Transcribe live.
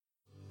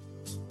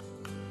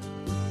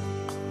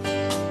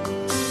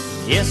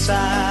Yes,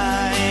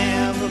 I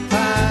am a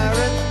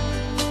pirate,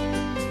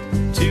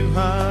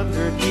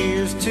 200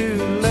 years too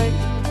late.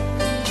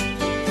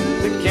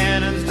 The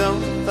cannons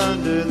don't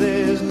thunder,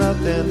 there's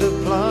nothing to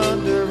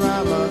plunder.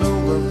 I'm an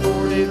over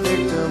 40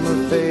 victim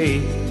of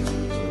fate,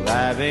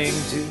 arriving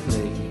too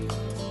late,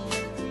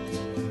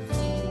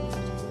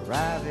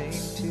 arriving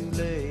too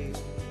late.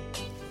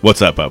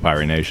 What's up,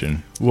 Pirate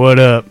Nation? What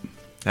up?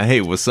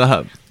 Hey, what's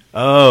up?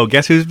 Oh,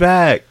 guess who's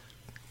back?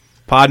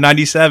 Pod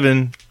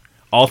 97.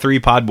 All three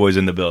pod boys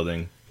in the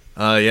building.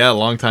 Yeah,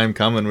 long time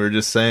coming. We were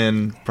just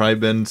saying, probably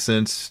been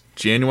since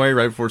January,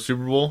 right before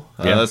Super Bowl.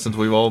 Since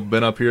we've all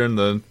been up here in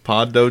the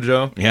pod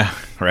dojo. Yeah,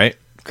 right?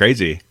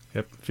 Crazy.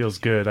 Yep, feels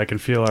good. I can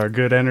feel our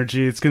good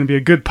energy. It's going to be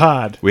a good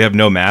pod. We have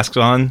no masks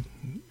on.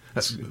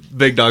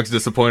 Big Dog's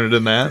disappointed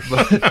in that.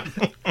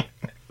 But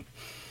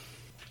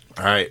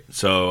All right,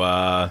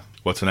 so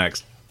what's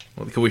next?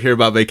 can we hear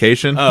about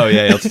vacation? Oh,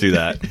 yeah, let's do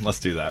that. Let's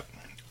do that.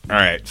 All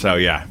right, so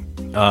yeah,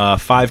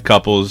 5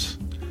 couples.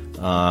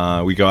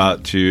 We go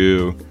out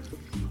to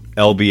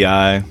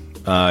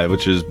LBI,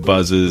 which is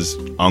Buzz's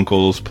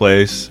uncle's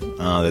place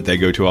that they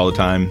go to all the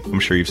time. I'm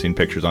sure you've seen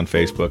pictures on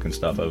Facebook and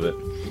stuff of it.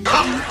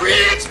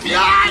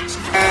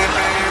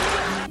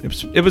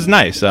 It was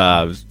nice. It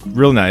was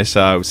real nice.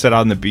 We sat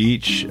out on the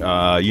beach.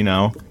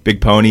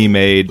 Big Pony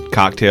made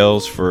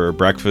cocktails for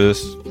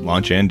breakfast,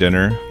 lunch, and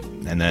dinner,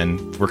 and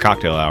then for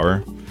cocktail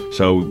hour.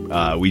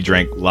 So we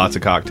drank lots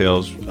of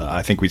cocktails.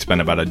 I think we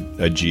spent about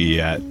a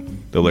G at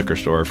the liquor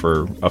store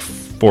for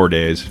 4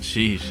 days.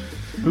 Sheesh.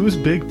 Who's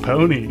Big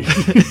Pony?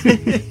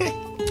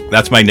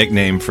 That's my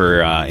nickname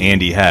for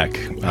Andy Heck.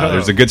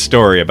 There's a good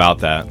story about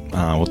that.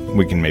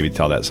 We can maybe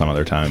tell that some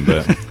other time,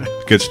 but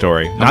good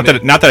story. Not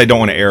that I don't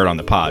want to air it on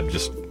the pod,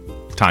 just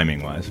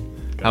timing wise.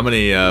 How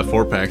many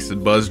 4-packs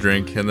did Buzz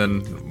drink? And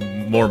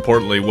then, more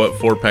importantly, what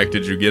 4-pack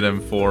did you get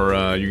him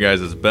for you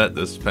guys' bet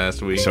this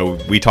past week? So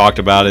we talked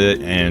about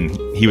it, and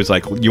he was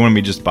like, "You want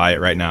me to just buy it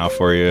right now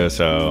for you,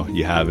 so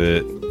you have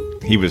it?"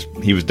 He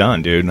was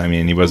done, dude. I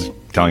mean, he was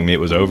telling me it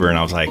was over, and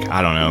I was like,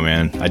 I don't know,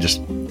 man.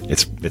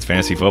 It's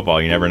fantasy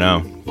football. You never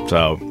know.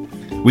 So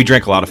we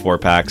drank a lot of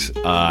 4-packs.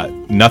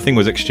 Nothing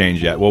was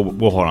exchanged yet.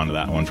 We'll hold on to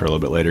that one for a little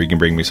bit later. You can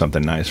bring me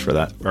something nice for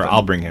that, or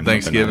I'll bring him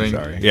Thanksgiving.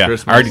 Sorry, yeah,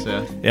 Christmas,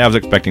 I was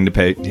expecting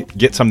to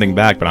get something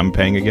back, but I'm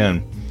paying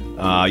again.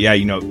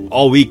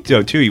 All week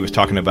too. He was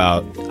talking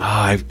about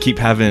I keep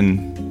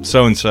having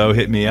so and so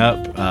hit me up.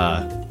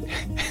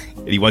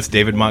 He wants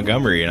David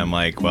Montgomery, and I'm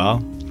like,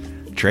 well,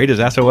 trade his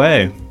ass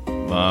away.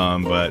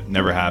 But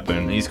never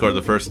happened. He scored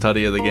the first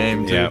tutty of the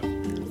game, too.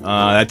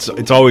 Yeah.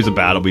 It's always a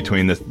battle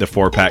between the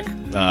 4-pack,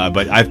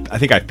 but I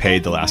think I've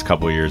paid the last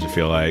couple of years, I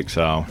feel like.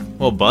 So.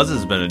 Well, Buzz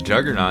has been a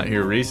juggernaut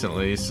here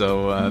recently,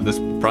 so this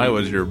probably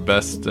was your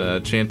best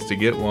chance to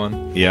get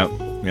one. Yep,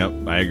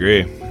 I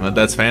agree. But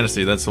that's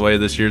fantasy. That's the way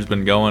this year's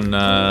been going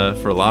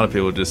for a lot of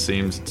people. It just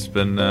seems it's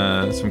been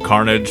some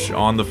carnage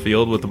on the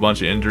field with a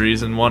bunch of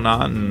injuries and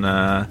whatnot, and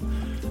I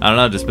don't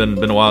know, just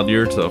been a wild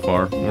year so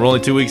far. We're only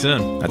 2 weeks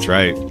in. That's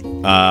right.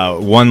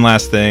 One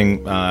last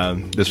thing.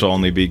 This will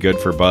only be good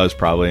for Buzz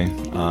probably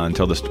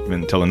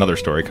until another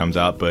story comes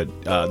out. But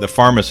the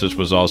pharmacist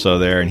was also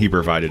there, and he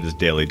provided his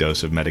daily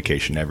dose of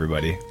medication to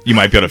everybody. You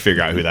might be able to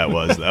figure out who that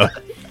was, though.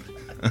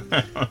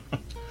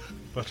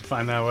 Let's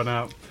find that one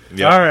out.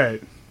 Yep. All right.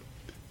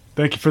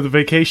 Thank you for the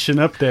vacation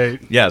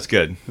update. Yeah, it's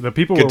good. The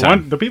people Good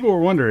were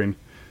wondering.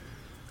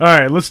 All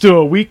right, let's do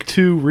a week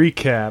 2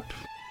 recap.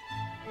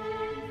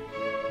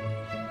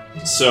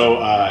 So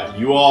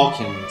you all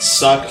can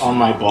suck on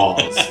my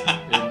balls.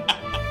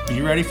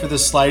 You ready for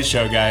this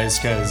slideshow, guys?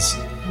 Because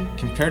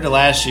compared to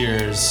last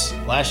year's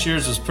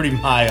was pretty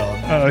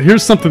mild.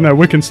 Here's something that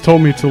Wickens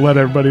told me to let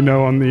everybody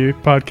know on the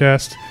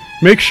podcast.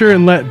 Make sure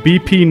and let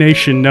BP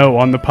Nation know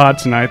on the pod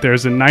tonight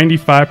there's a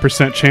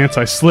 95% chance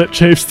I slit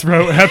Chafe's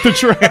throat at the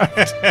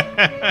draft.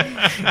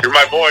 You're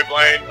my boy,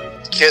 Blaine.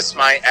 Kiss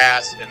my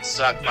ass and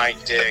suck my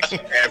dick,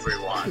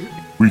 everyone.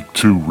 Week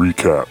 2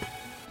 recap.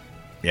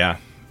 Yeah.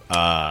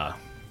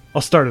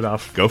 I'll start it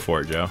off. Go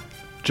for it, Joe.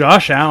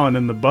 Josh Allen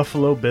and the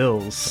Buffalo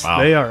Bills. Wow.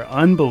 They are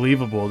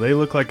unbelievable. They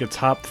look like a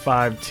top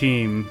 5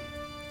 team,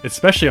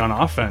 especially on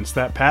offense.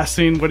 That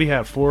passing, what do you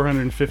have,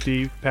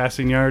 450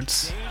 passing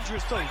yards?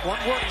 Dangerous thing. One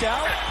worked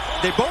out.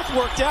 They both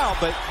worked out,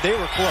 but they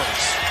were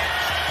close.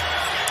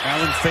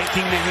 Allen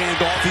faking the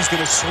handoff. He's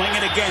going to swing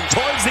it again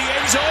towards the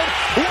end zone.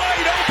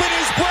 Wide open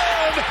is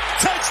Brown.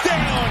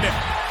 Touchdown.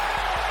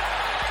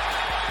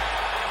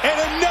 And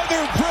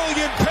another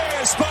brilliant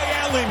pass by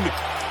Allen.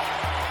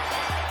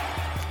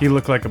 He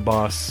looked like a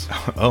boss.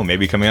 Oh,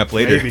 maybe coming up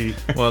later. Maybe.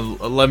 Well,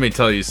 let me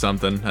tell you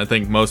something. I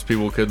think most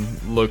people could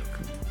look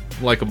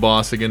like a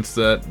boss against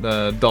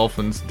that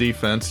Dolphins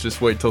defense. Just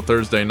wait till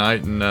Thursday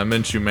night and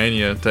Minshew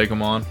Mania take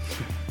them on.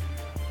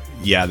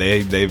 Yeah,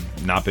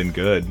 they've not been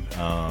good.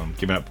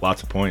 Giving up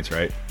lots of points,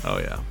 right? Oh,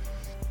 yeah.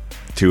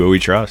 Tua we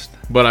trust.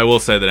 But I will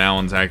say that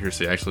Allen's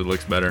accuracy actually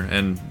looks better.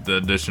 And the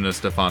addition of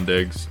Stephon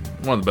Diggs,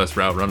 one of the best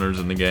route runners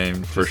in the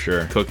game. For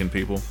sure. Cooking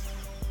people.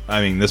 I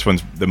mean, this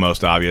one's the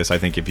most obvious. I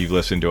think if you've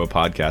listened to a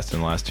podcast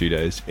in the last 2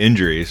 days,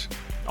 injuries,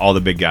 all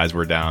the big guys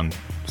were down.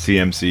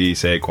 CMC,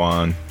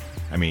 Saquon.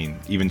 I mean,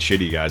 even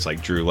shitty guys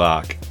like Drew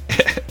Lock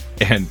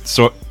and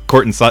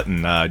Cortland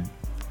Sutton,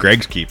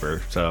 Greg's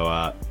keeper.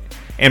 So,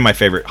 and my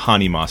favorite,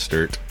 Honey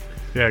Mostert.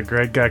 Yeah,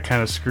 Greg got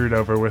kind of screwed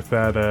over with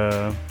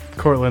that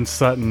Cortland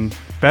Sutton.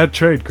 Bad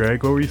trade,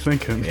 Greg. What were you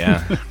thinking?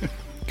 Yeah.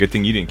 Good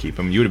thing you didn't keep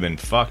him. You would have been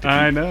fucked.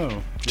 I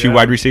know. Two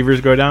wide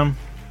receivers go down.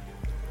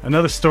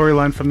 Another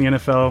storyline from the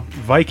NFL.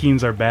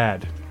 Vikings are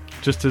bad.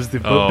 Just as the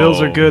Bills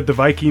are good, the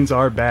Vikings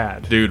are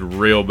bad. Dude,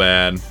 real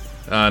bad.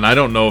 And I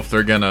don't know if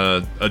they're going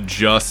to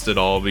adjust at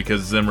all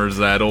because Zimmer's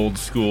that old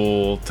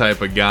school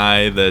type of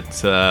guy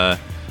that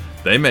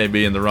they may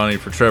be in the running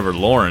for Trevor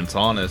Lawrence,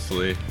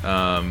 honestly.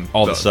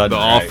 All of a sudden,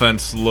 the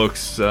offense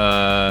looks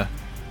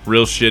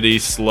real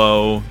shitty,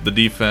 slow. The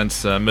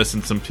defense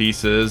missing some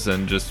pieces,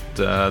 and just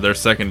their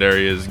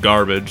secondary is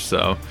garbage.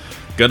 So,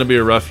 going to be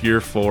a rough year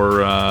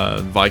for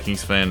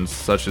Vikings fans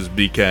such as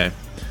BK.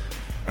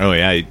 Oh,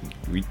 yeah.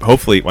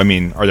 Hopefully, I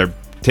mean, are there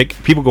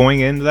people going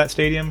into that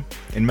stadium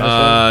in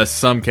Minnesota?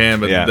 Some can,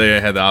 but Yeah. they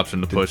had the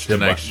option to push to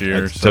next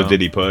year. So did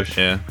he push?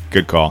 Yeah.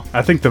 Good call.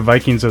 I think the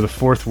Vikings are the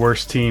fourth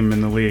worst team in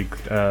the league.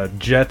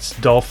 Jets,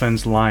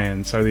 Dolphins,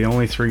 Lions are the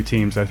only three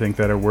teams I think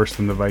that are worse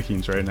than the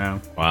Vikings right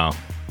now. Wow.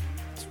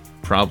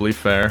 Probably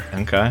fair.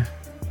 Okay.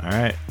 All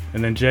right.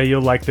 And then, Jay,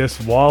 you'll like this.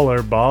 Waller,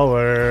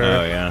 baller.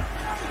 Oh, yeah.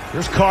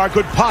 Here's Carr,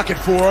 good pocket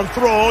for him,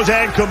 throws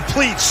and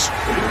completes.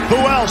 Who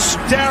else?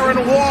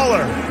 Darren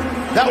Waller.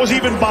 That was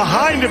even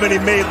behind him and he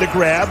made the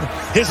grab.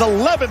 His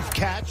 11th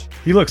catch.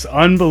 He looks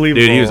unbelievable.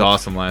 Dude, he was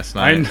awesome last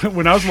night.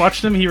 When I was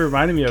watching him, he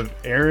reminded me of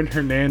Aaron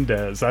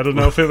Hernandez. I don't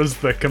know if it was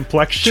the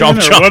complexion Chomp,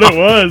 or chomp. what it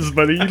was,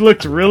 but he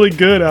looked really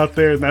good out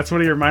there, and that's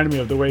what he reminded me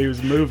of, the way he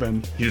was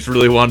moving. He just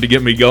really wanted to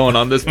get me going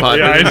on this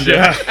podcast.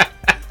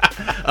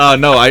 Yeah.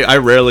 No, I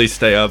rarely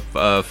stay up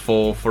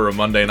full for a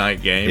Monday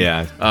night game.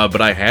 Yeah.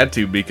 But I had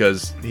to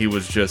because he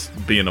was just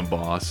being a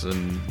boss,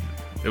 and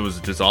it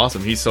was just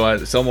awesome. He's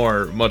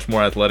much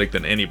more athletic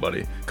than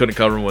anybody. Couldn't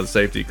cover him with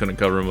safety. Couldn't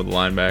cover him with a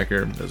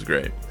linebacker. It was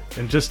great.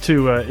 And just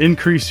to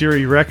increase your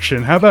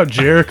erection, how about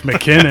Jerick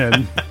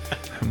McKinnon?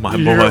 My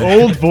Your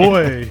boy. old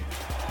boy.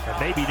 And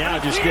maybe now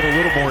just get a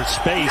little more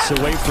space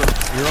away from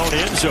your own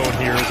end zone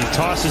here as he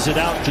tosses it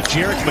out to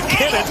Jerick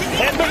McKinnon.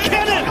 And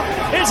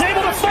McKinnon is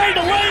able to find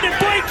a lane and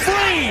break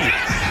free.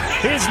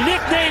 His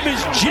nickname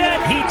is Jet.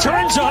 He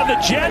turns on the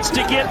Jets to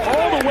get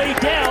all the way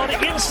down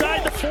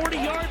inside the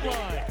 40-yard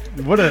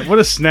line. What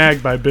a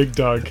snag by Big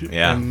Dog.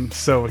 Yeah. And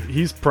so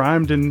he's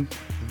primed and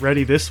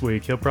ready this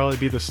week. He'll probably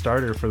be the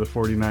starter for the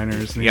 49ers,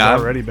 and he's Yeah.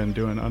 already been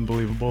doing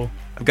unbelievable.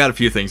 I've got a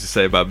few things to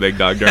say about Big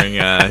Dog during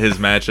his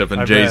matchup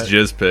and I Jay's bet.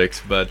 Jizz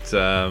picks, but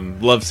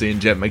love seeing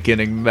Jet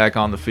McKinnon back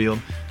on the field.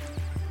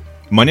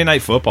 Monday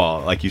Night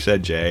Football, like you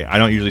said, Jay. I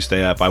don't usually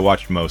stay up. I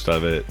watched most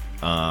of it,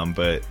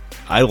 but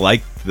I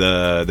liked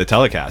the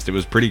telecast. It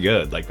was pretty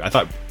good. Like I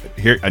thought,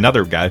 here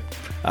another guy,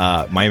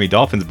 Miami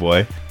Dolphins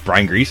boy,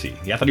 Brian Greasy.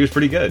 Yeah, I thought he was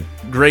pretty good.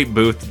 Great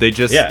booth. They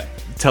just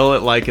tell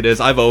it like it is.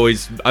 I've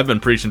been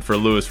preaching for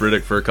Louis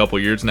Riddick for a couple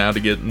years now to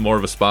get more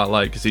of a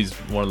spotlight because he's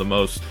one of the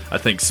most, I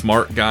think,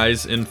 smart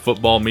guys in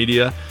football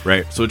media.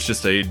 Right. So it's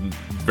just a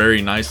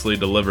very nicely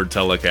delivered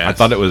telecast. I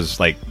thought it was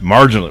like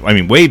marginally. I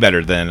mean, way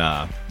better than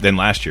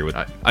last year. With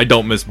I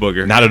don't miss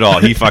Booger. Not at all.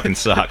 He fucking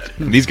sucked.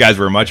 These guys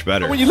were much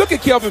better. When you look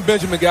at Kelvin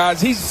Benjamin,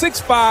 guys, he's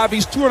 6'5",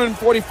 he's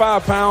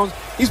 245 pounds.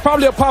 He's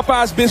probably a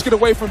Popeye's biscuit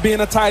away from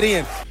being a tight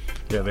end.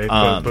 Yeah, they put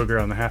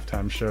Booger on the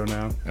halftime show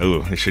now. Oh,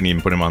 they shouldn't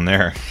even put him on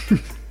there.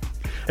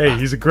 Hey,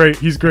 he's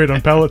great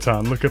on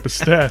Peloton. Look up his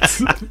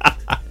stats.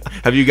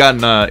 Have you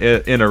gotten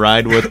in a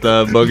ride with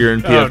Booger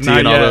and PFT not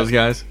and all yet. those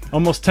guys?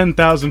 Almost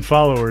 10,000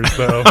 followers,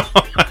 though.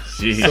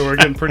 Jeez. So we're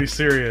getting pretty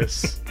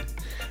serious.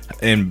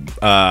 And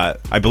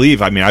I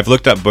believe, I mean, I've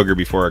looked up Booger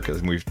before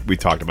because we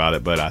talked about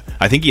it, but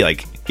I think he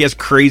has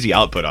crazy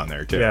output on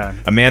there too. Yeah.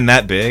 A man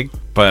that big,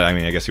 but I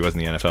mean, I guess he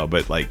wasn't in the NFL,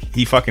 but like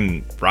he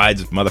fucking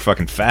rides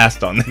motherfucking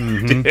fast on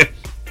there. Dude.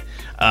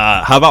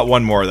 How about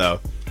one more though?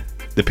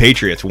 The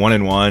Patriots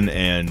 1-1,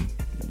 and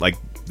like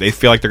they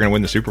feel like they're gonna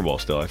win the Super Bowl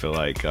still. I feel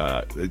like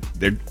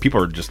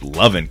people are just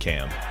loving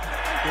Cam.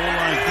 Goal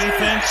line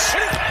defense.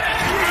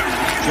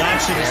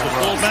 Johnson is the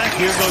fullback.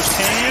 Here goes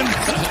Cam.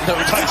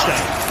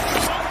 Touchdown.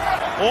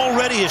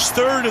 Already his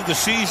third of the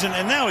season,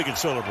 and now he can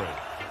celebrate.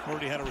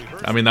 Already had a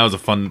rehearsal. I mean, that was a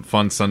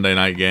fun Sunday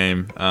night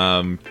game.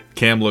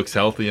 Cam looks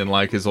healthy and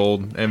like his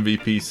old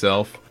MVP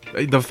self.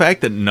 The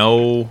fact that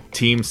no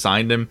team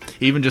signed him,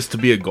 even just to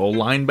be a goal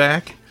line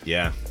back,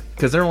 Yeah.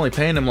 because they're only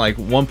paying him like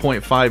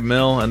 1.5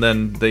 mil, and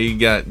then they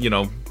got,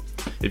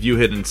 if you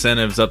hit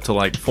incentives up to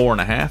like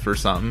 4.5 or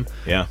something.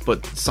 Yeah.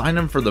 But sign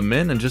him for the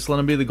min and just let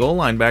him be the goal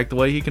line back the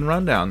way he can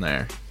run down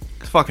there.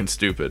 It's fucking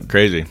stupid.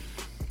 Crazy.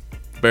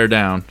 Bear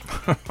down.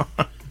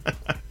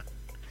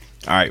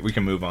 All right, we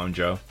can move on,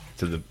 Joe,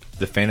 to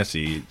the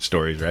fantasy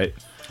stories, right?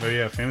 Oh,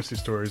 yeah, fantasy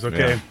stories.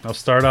 Okay, Yeah. I'll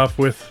start off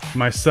with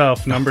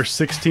myself, number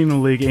 16 in the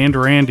league, and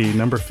Randy,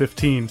 number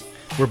 15.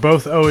 We're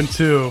both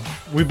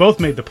 0-2. We both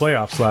made the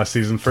playoffs last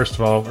season, first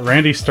of all.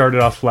 Randy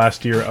started off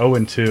last year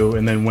 0-2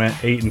 and then went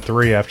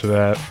 8-3 after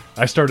that.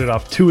 I started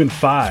off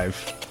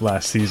 2-5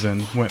 last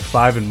season, went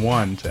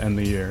 5-1 to end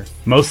the year.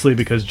 Mostly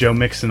because Joe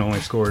Mixon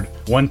only scored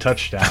 1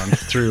 touchdown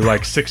through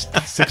like six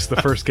the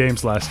first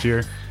games last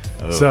year.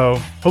 Oh. So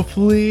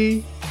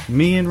hopefully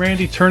me and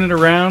Randy turn it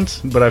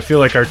around, but I feel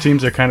like our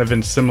teams are kind of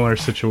in similar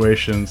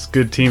situations.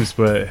 Good teams,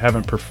 but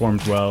haven't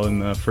performed well in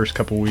the first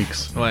couple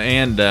weeks. Well,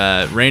 and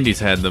Randy's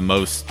had the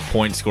most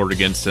points scored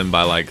against him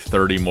by like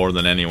 30 more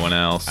than anyone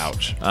else.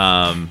 Ouch.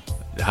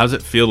 How's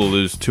it feel to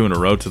lose 2 in a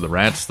row to the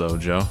Rats, though,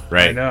 Joe?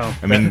 Right. I know.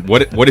 I mean,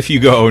 what if you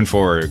go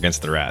 0-4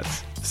 against the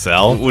Rats?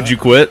 Sell? Would you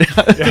quit?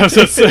 Yeah, I was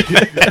just saying,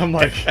 I'm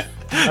like,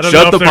 I don't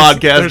shut know the if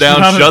podcast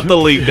down. Shut the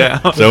league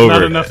down. It's over.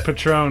 Not enough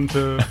Patron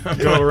to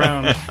go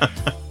around.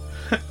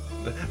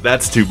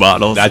 That's 2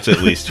 bottles. That's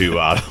at least 2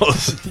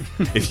 bottles.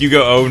 If you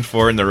go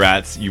 0-4 in the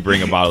Rats, you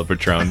bring a bottle of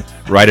Patron,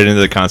 write it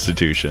into the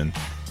Constitution.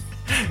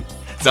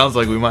 Sounds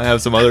like we might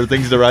have some other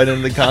things to write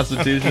into the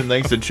Constitution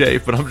thanks to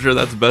Chafe, but I'm sure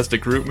that's best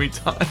at Group Me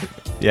time.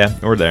 Yeah,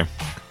 we're there.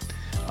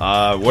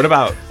 What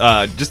about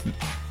just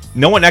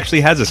no one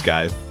actually has this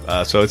guy,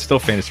 so it's still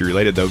fantasy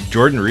related though.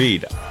 Jordan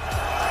Reed.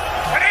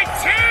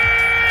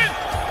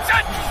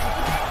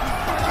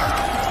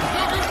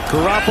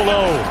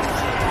 Garoppolo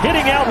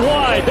hitting out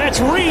wide. That's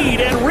Reed,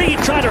 and Reed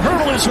trying to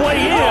hurdle his way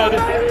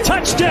in.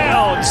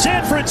 Touchdown,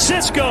 San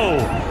Francisco.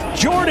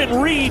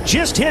 Jordan Reed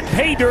just hit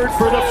pay dirt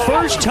for the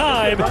first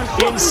time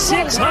in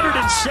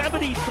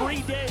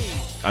 673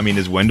 days. I mean,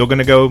 is Wendell going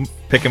to go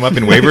pick him up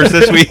in waivers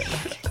this week?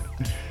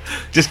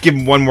 Just give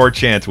him one more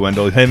chance,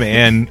 Wendell. Him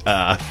and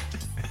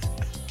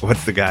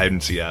what's the guy in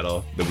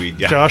Seattle? The weed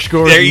guy. Josh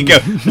Gordon. There you go.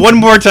 One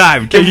more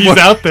time. He's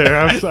out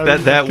there.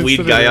 That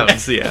weed guy out in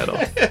Seattle.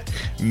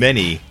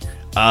 Many.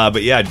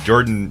 But yeah,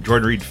 Jordan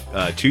Reed, 2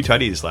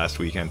 tutties last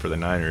weekend for the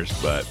Niners,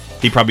 but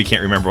he probably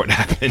can't remember what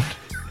happened.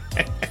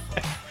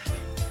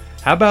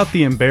 How about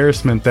the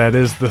embarrassment that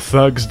is the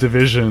Thugs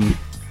division?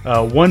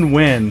 1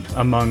 win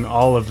among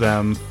all of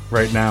them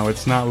right now.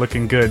 It's not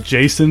looking good.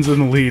 Jason's in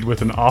the lead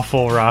with an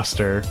awful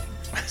roster.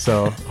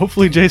 So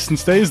hopefully Jason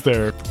stays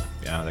there.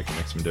 Yeah, that can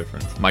make some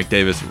difference. Mike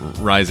Davis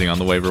rising on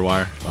the waiver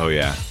wire. Oh,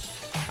 yeah.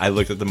 I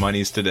looked at the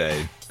monies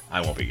today.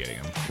 I won't be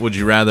getting them. Would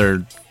you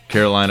rather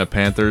Carolina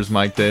Panthers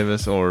Mike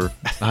Davis or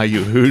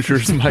IU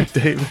Hoosiers Mike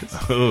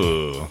Davis?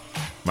 Ooh.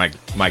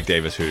 Mike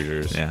Davis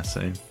Hoosiers. Yeah,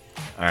 same.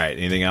 All right,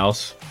 anything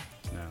else?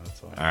 No,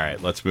 that's all. All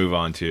right, let's move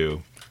on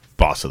to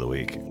Boss of the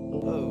Week.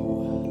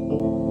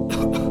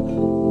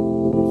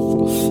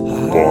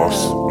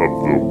 Boss of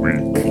the Week.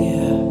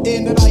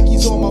 In the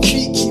Nikes on my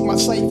feet, keep my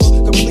cipher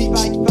complete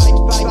like Nikes.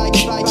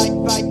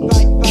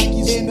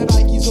 In the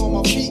Nikes on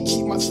my feet,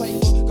 keep my cipher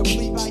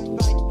complete like.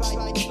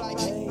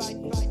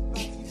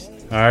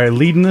 All right,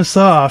 leading us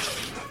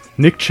off,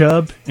 Nick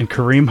Chubb and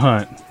Kareem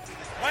Hunt.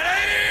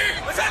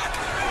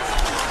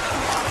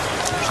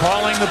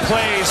 Calling the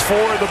plays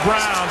for the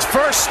Browns.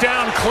 First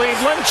down,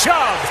 Cleveland.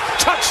 Chubb,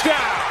 touchdown.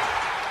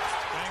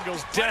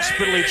 Bengals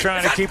desperately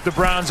trying to keep the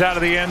Browns out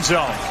of the end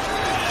zone.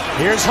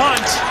 Here's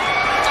Hunt.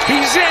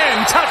 He's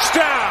in.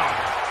 Touchdown.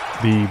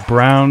 The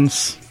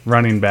Browns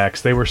running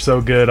backs, they were so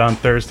good on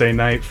Thursday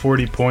night,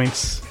 40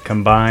 points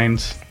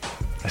combined.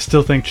 I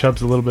still think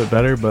Chubb's a little bit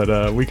better,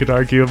 but we could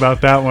argue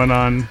about that one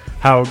on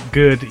how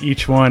good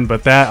each one.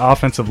 But that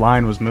offensive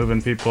line was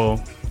moving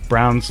people.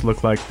 Browns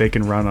look like they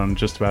can run on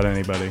just about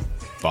anybody.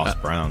 Boss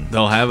Brown.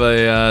 They'll have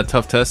a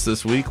tough test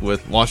this week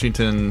with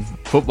Washington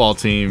football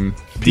team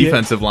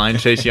defensive line,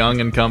 Chase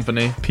Young and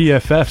company.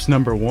 PFF's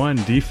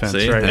 #1 defense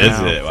right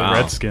now. Is it? Wow.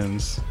 The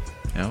Redskins.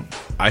 Yep.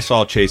 I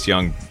saw Chase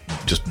Young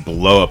just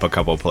blow up a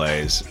couple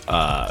plays.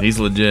 He's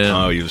legit.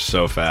 Oh, he was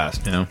so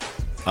fast.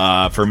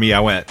 Yeah. For me, I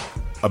went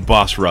a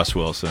boss Russ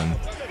Wilson.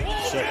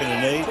 2nd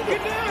and 8.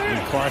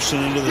 And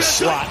Carson into the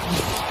slot.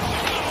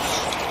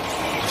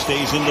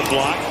 Stays in the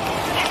block.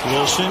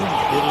 Wilson,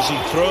 good as he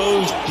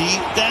throws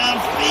deep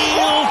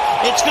downfield.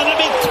 It's going to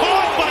be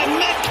caught by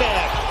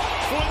Metcalf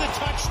for the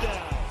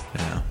touchdown.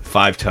 Yeah.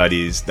 5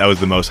 tutties. That was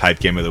the most hyped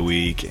game of the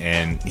week,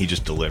 and he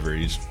just delivered.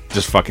 He's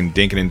just fucking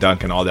dinking and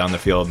dunking all down the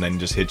field, and then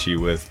just hits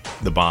you with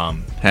the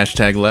bomb.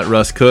 Hashtag let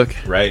Russ cook.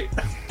 Right.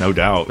 No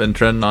doubt. Been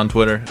trending on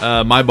Twitter.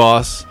 My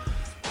boss,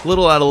 a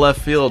little out of left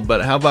field,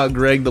 but how about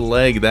Greg the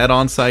Leg? That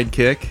onside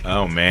kick?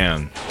 Oh,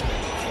 man.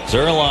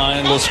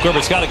 Zerline, little scribble.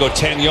 It's got to go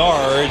 10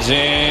 yards,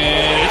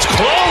 and it's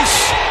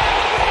close.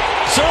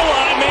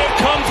 Zerline may have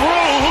come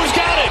through. Who's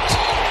got it?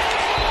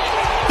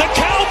 The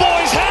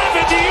Cowboys have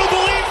it. Do you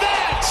believe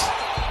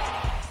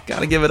that?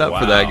 Got to give it up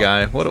for that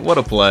guy. What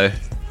a play.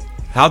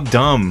 How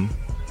dumb.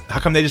 How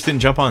come they just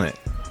didn't jump on it?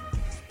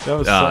 That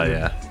was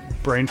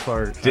brain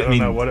fart. I don't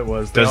know what it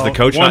was. Does the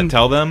coach not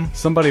tell them?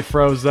 Somebody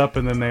froze up,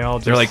 and then they all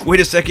just... They're like, wait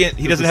a second.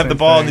 He doesn't have the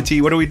ball on the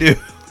tee. What do we do?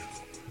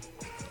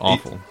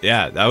 Awful.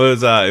 Yeah, that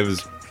was... it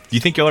was. Do you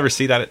think you'll ever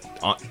see that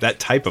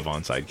type of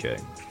onside kick?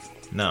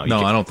 No.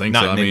 No, I don't think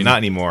so. Not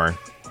anymore.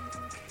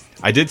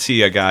 I did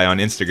see a guy on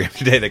Instagram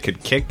today that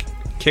could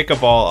kick a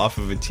ball off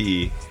of a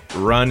tee,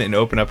 run and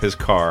open up his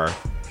car,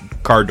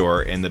 car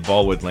door, and the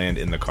ball would land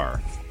in the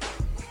car,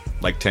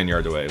 like 10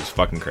 yards away. It was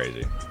fucking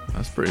crazy.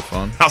 That's pretty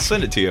fun. I'll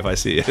send it to you if I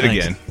see it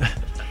again.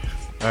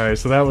 All right,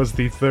 so that was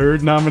the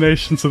third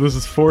nomination. So this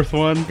is fourth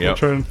one.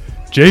 Yep.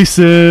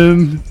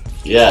 Jason.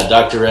 Yeah,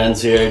 Dr.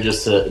 Ren's here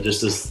just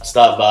to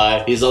stop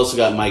by. He's also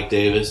got Mike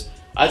Davis.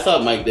 I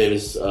thought Mike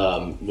Davis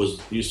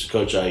used to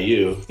coach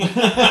IU.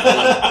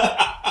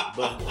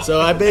 So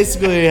I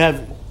basically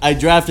I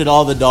drafted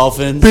all the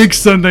Dolphins. Big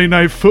Sunday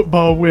night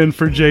football win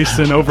for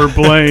Jason over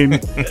Blaine.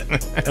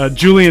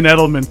 Julian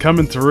Edelman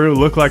coming through,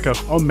 looked like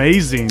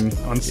amazing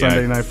on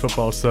Sunday night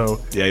football.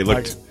 So yeah, he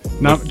looked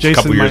Jason a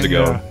couple years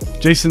ago.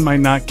 Jason might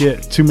not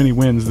get too many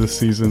wins this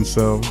season,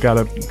 so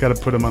gotta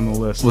put him on the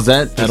list. Was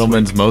that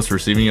Edelman's most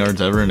receiving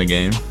yards ever in a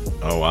game?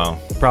 Oh wow!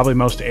 Probably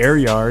most air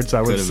yards,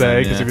 I would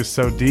say, because he was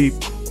so deep.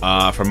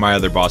 For my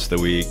other boss of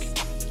the week,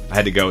 I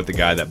had to go with the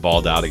guy that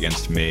balled out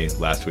against me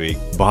last week.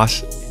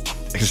 Boss,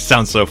 it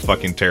sounds so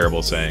fucking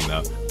terrible saying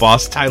though.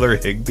 Boss Tyler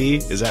Higbee,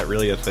 is that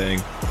really a thing?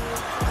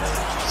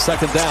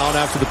 Second down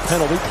after the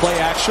penalty, play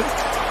action.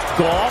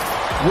 Goff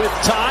with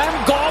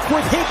time. Goff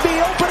with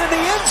Higbee open in the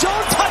end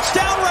zone.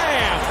 Touchdown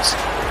Rams.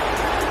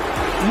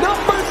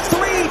 Number 3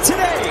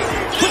 today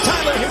for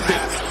Tyler Higbee.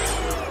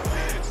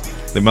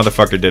 The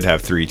motherfucker did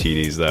have 3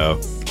 TDs though,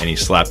 and he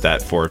slapped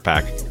that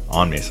 4-pack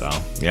on me. So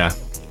yeah.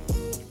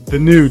 The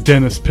new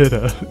Dennis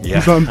Pitta. Yeah.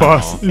 He's on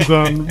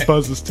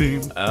Buzz's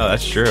team. Oh,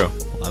 that's true.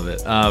 Love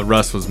it.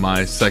 Russ was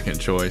my second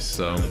choice,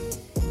 so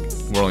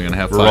we're only gonna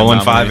have 5 rolling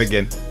nominees. 5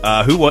 again.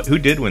 Who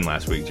did win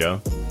last week,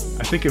 Joe?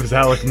 I think it was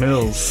Alec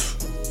Mills.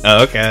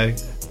 Oh, okay.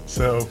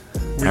 So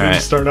we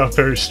didn't start off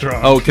very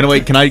strong. Oh,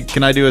 can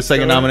I do a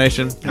second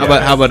nomination? How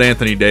about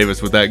Anthony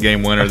Davis with that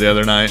game winner the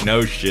other night?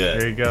 No shit.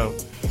 There you go.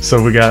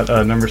 So we got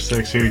number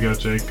 6. Here you go,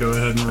 Jake. Go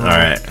ahead and roll. All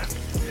right.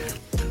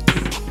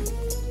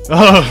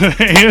 Oh,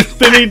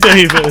 Anthony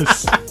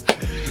Davis.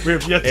 We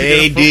have yet to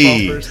get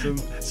a football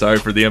person. Sorry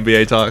for the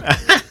NBA talk.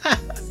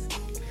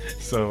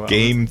 So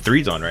Game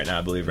 3's on right now,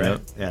 I believe, right?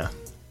 Yep. Yeah.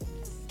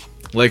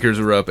 Lakers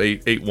were up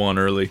 8-1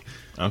 early.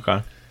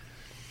 Okay.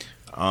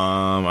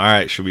 All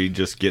right. Should we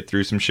just get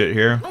through some shit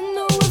here?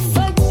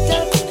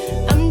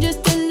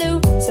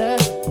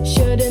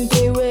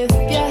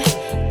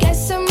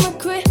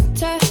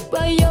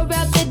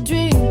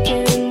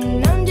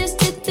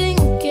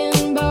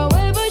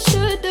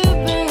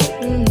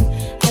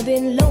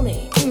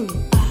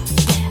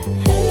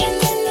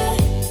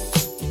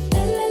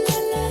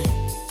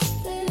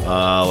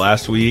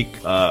 Last week,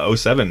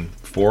 07,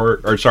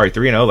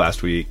 3-0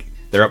 last week.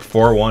 They're up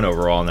 4-1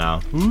 overall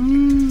now.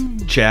 Ooh.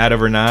 Chad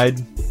over Nide,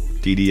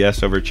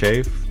 DDS over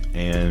Chafe,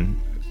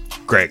 and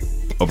Greg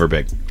over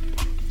Big.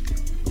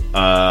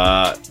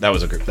 That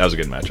was a good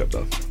matchup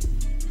though.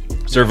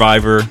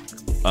 Survivor,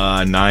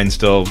 9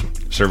 still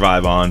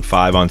survive on,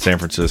 5 on San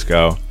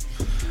Francisco.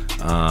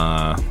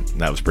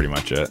 That was pretty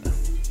much it.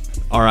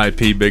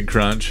 R.I.P. Big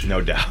Crunch,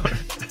 no doubt.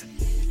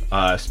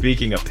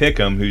 Speaking of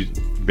Pick'em, who's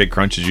Big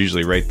Crunch is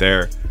usually right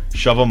there.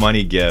 Shovel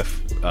Money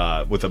GIF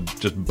with a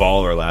just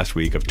baller last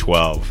week of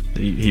 12.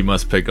 He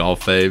must pick all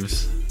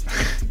faves.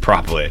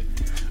 Probably.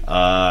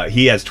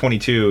 He has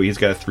 22. He's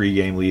got a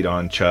 3-game lead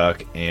on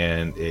Chuck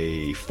and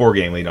a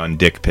 4-game lead on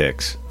Dick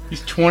Picks.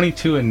 He's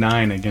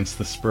 22-9 against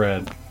the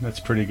spread. That's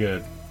pretty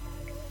good.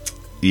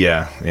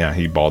 Yeah,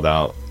 he balled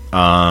out.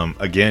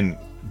 Again,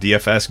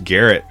 DFS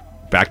Garrett,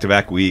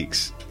 back-to-back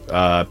weeks.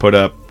 Put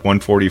up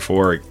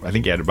 144. I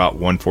think he had about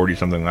 140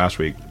 something last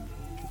week.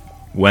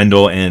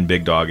 Wendell and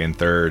Big Dog in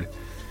third.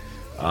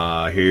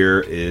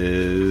 Here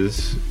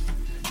is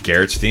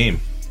Garrett's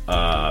team.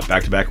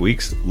 Back-to-back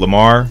weeks.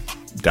 Lamar,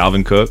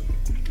 Dalvin Cook,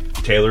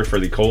 Taylor for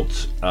the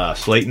Colts,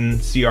 Slayton,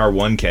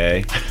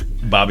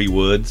 CR1K, Bobby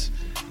Woods,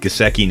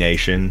 Gesicki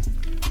Nation,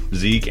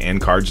 Zeke, and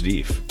Cards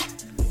Deef.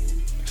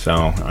 So,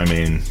 I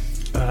mean...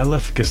 I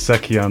left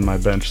Gesicki on my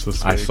bench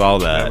this week. I saw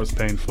that. That was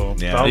painful.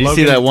 Yeah. Did you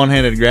see that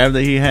one-handed grab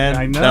that he had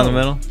down the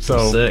middle?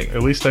 So sick.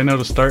 At least I know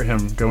to start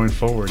him going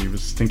forward. He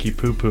was stinky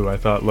poo-poo. I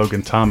thought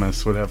Logan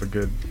Thomas would have a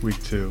good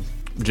week too.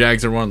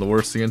 Jags are one of the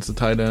worst against the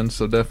tight ends,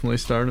 so definitely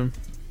start him.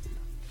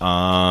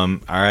 All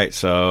right,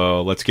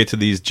 so let's get to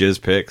these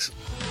jizz picks.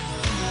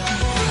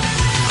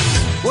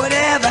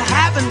 Whatever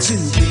happened to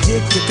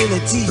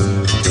predictability?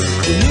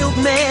 The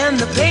milkman,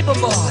 the paper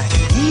boy,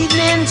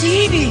 evening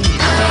TV.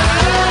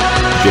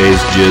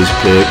 Jay's jizz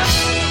picks.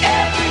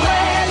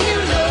 Everywhere you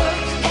look,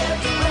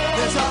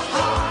 there's a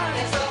heart,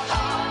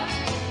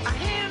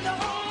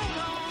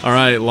 All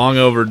right, long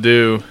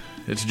overdue.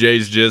 It's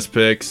Jay's Jizz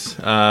Picks.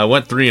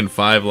 Went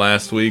 3-5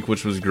 last week,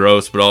 which was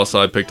gross, but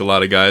also I picked a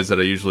lot of guys that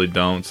I usually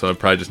don't, so I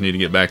probably just need to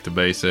get back to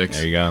basics.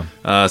 There you go.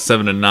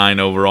 7-9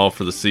 overall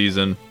for the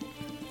season.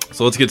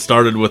 So let's get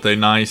started with a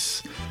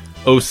nice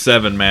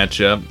 07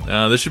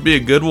 matchup. This should be a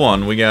good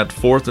one. We got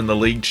 4th in the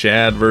league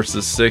Chad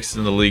versus 6th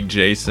in the league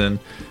Jason.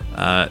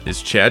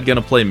 Is Chad going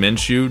to play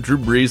Minshew? Drew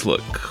Brees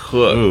looked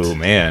cooked. Ooh,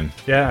 man.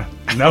 Yeah.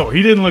 No,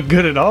 he didn't look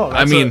good at all.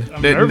 I'm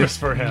nervous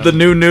for him. The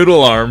new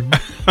noodle arm.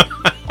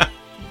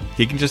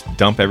 He can just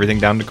dump everything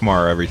down to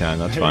Kamara every time.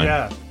 That's fine.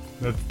 Yeah.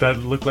 That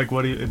looked like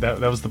that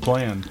was the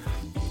plan.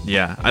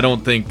 Yeah, I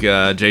don't think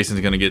Jason's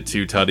going to get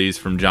 2 tutties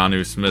from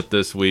Jonnu Smith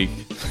this week.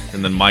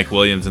 And then Mike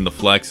Williams in the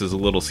flex is a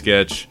little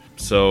sketch.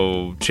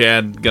 So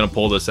Chad going to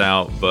pull this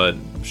out, but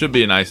should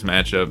be a nice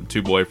matchup.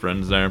 2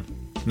 boyfriends there.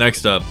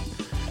 Next up,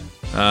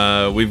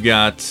 we've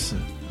got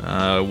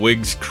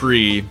Wiggs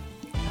Cree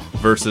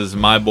versus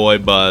my boy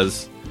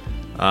Buzz.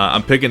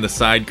 I'm picking the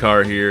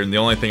sidecar here, and the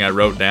only thing I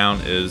wrote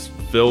down is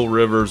Phil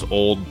Rivers'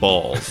 old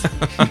balls.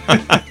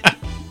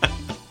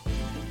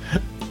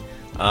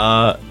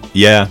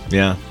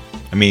 Yeah.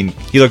 I mean,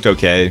 he looked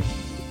okay,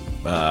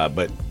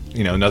 but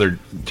another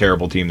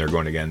terrible team they're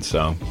going against.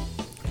 So,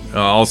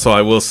 also,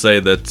 I will say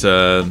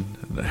that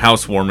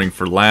housewarming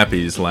for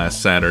Lappies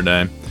last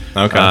Saturday.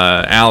 Okay,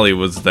 Allie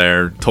was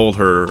there. Told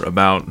her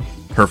about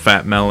her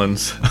fat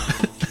melons.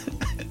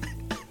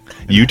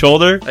 You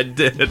told her? I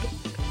did.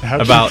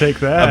 How'd you take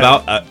that?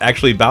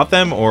 About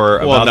them, or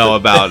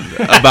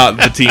about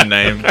the team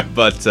name,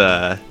 but.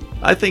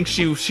 I think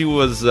she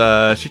was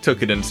she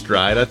took it in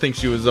stride. I think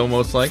she was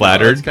almost like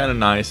flattered. It's kind of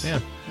nice. Yeah.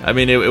 I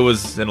mean, it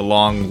was in a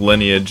long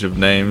lineage of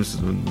names.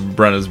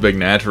 Brenna's big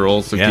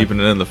natural, so keeping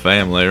it in the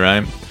family,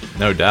 right?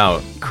 No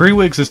doubt.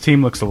 Wiggs'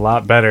 team looks a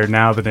lot better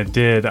now than it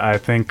did, I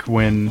think,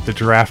 when the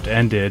draft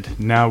ended.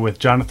 Now with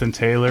Jonathan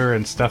Taylor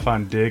and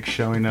Stefan Diggs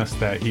showing us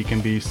that he can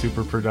be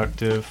super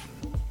productive.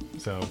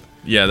 So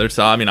yeah,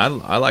 I mean,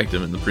 I liked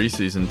him in the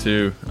preseason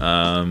too.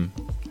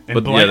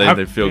 But Blank, yeah,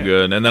 they feel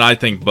good. And then I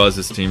think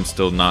Buzz's team's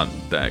still not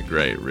that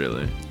great,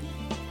 really.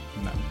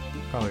 No,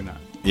 probably not.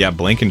 Yeah,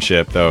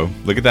 Blankenship, though.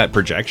 Look at that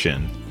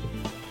projection.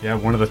 Yeah,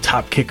 one of the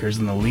top kickers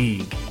in the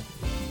league.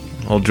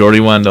 Old Jordy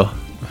Wendell.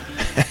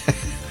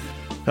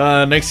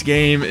 Next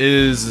game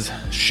is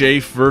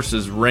Shafe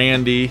versus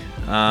Randy.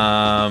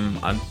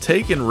 I'm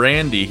taking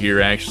Randy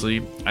here,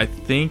 actually. I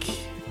think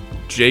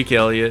Jake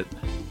Elliott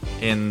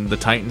in the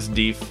Titans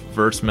def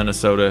versus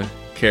Minnesota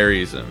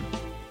carries him.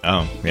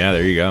 Oh, yeah,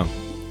 there you go.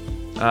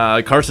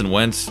 Carson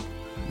Wentz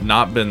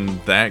not been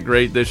that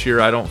great this year,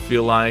 I don't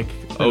feel like.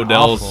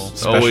 Odell's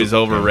awful. always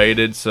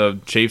overrated, so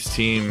Chafe's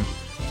team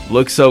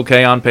looks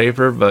okay on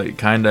paper, but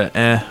kind of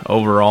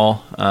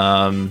overall.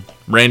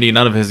 Randy,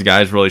 none of his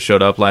guys really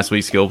showed up last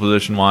week skill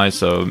position-wise,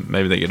 so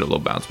maybe they get a little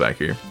bounce back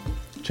here.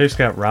 Chase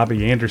got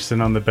Robbie Anderson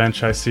on the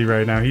bench, I see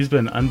right now. He's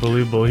been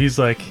unbelievable. He's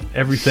like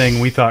everything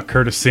we thought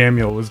Curtis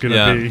Samuel was going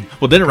to be.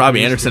 Well, didn't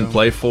Robbie Anderson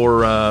play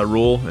for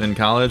Rule in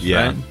college?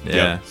 Yeah. Right?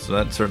 Yeah. So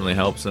that certainly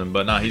helps him.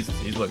 But no, he's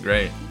looked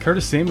great.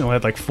 Curtis Samuel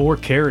had like 4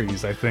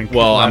 carries, I think.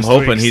 Well, I'm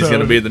hoping he's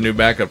going to be the new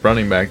backup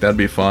running back. That'd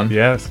be fun.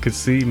 Yeah, could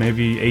see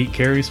maybe 8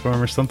 carries for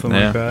him or something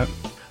like that.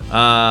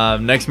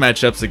 Next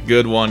matchup's a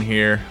good one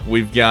here.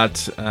 We've got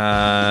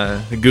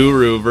the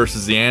Guru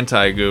versus the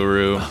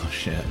Anti-Guru. Oh,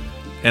 shit.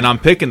 And I'm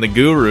picking the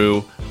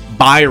Guru,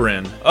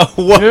 Byron,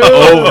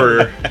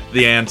 over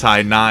the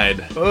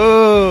Anti-Nide.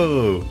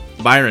 Oh.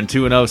 Byron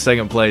 2-0,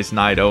 second place.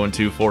 Nide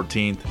 0-2,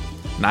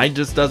 14th. Nide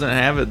just doesn't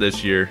have it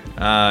this year.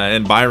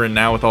 And Byron,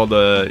 now with all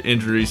the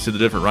injuries to the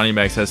different running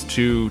backs, has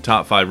 2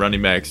 top 5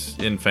 running backs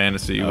in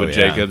fantasy with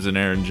Jacobs and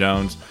Aaron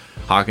Jones.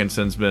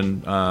 Hawkinson's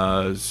been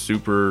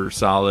super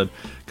solid.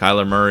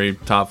 Kyler Murray,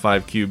 top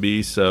 5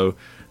 QB. So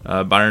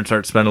Byron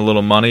starts spending a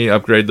little money,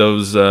 upgrade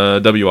those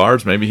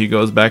WRs. Maybe he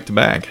goes back to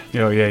back.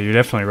 Oh, yeah, you're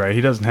definitely right. He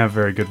doesn't have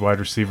very good wide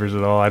receivers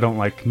at all. I don't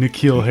like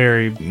N'Keal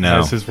Harry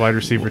as his wide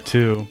receiver,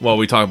 too. Well,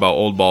 we talk about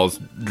old balls,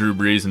 Drew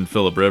Brees and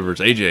Phillip Rivers.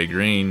 AJ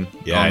Green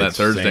on that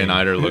Thursday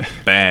nighter looked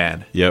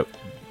bad. Yep,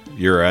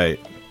 you're right.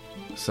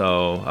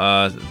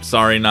 So,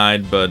 sorry,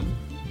 Nide, but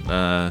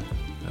I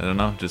don't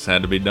know, just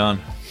had to be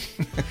done.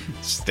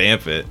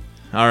 Stamp it.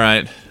 All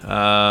right,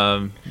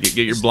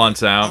 get your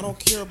blunts out. I don't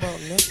care about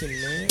nothing,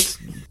 man.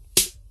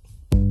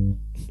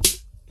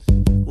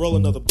 Roll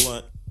another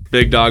blunt.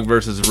 Big Dog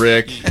versus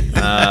Rick.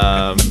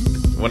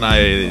 When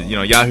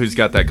Yahoo's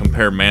got that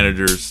compare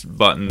managers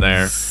button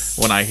there.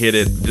 When I hit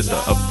it, just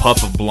a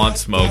puff of blunt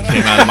smoke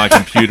came out of my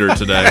computer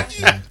today.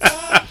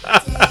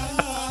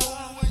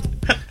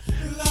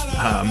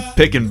 I'm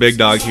picking Big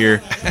Dog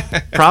here.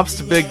 Props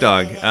to Big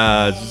Dog.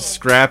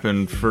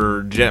 Scrapping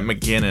for Jet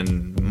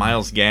McKinnon,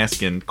 Myles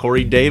Gaskin.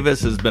 Corey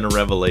Davis has been a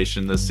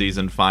revelation this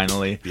season,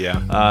 finally.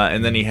 Yeah.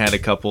 And then he had a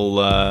couple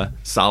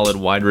solid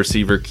wide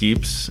receiver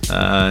keeps.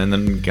 And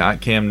then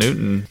got Cam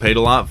Newton. Paid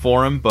a lot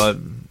for him, but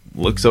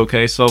looks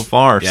okay so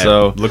far. Yeah,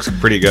 so looks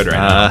pretty good right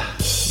now.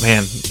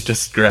 Man,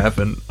 just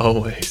scrapping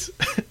always.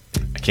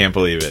 I can't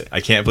believe it.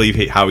 I can't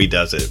believe how he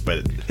does it.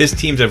 But his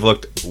teams have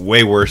looked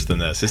way worse than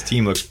this. His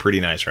team looks pretty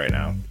nice right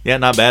now. Yeah,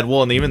 not bad.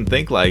 Well, and even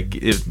think like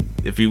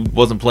if he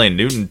wasn't playing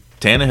Newton,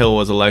 Tannehill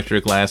was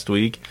electric last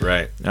week.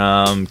 Right.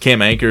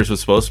 Cam Akers was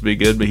supposed to be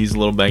good, but he's a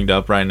little banged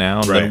up right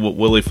now. Right. Then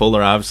Willie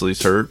Fuller obviously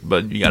is hurt,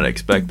 but you got to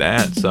expect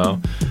that.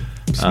 So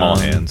small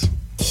hands.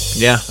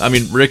 Yeah, I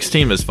mean Rick's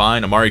team is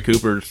fine. Amari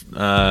Cooper's,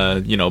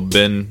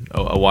 been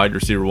a wide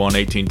receiver,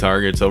 18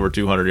 targets, over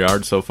 200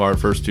 yards so far,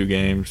 first 2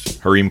 games.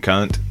 Hareem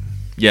Cunt.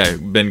 Yeah,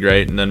 been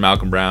great. And then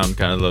Malcolm Brown,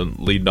 kind of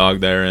the lead dog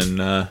there in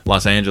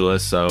Los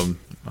Angeles. So,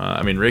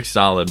 Rick's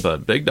solid,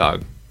 but Big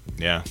Dog.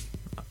 Yeah.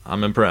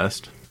 I'm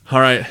impressed. All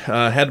right,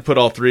 had to put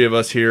all three of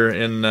us here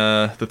in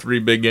the three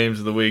big games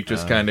of the week,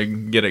 just kind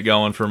of get it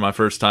going for my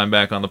first time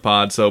back on the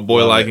pod. So,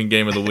 boy liking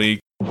game of the week.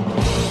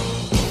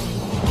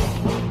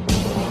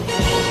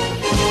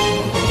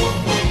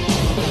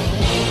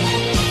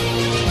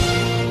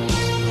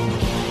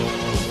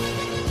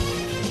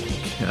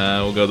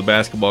 We'll go the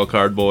basketball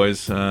card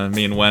boys,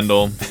 me and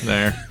Wendell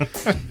there.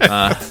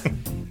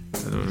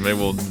 Maybe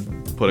we'll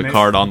put a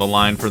card on the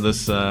line for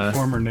this.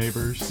 Former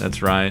neighbors.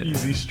 That's right.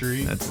 Easy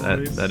street.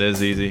 That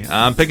is easy.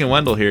 I'm picking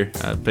Wendell here.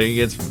 Picking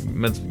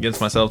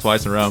against myself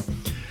twice in a row.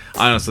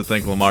 I honestly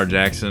think Lamar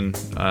Jackson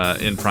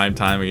in prime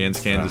time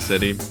against Kansas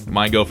City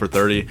might go for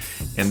 30.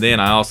 And then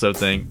I also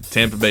think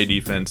Tampa Bay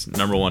defense,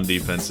 number one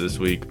defense this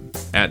week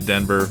at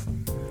Denver,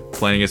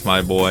 playing against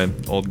my boy,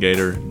 old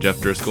Gator, Jeff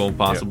Driscoll,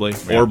 possibly.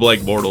 Yep. Or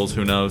Blake Bortles,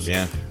 who knows.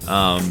 Yeah.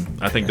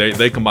 I think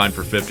they combine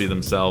for 50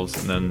 themselves,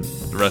 and then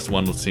the rest of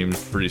Wendell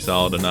seems pretty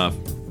solid enough.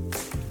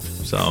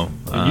 So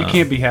you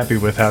can't be happy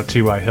with how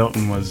T.Y.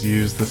 Hilton was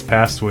used this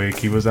past week.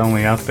 He was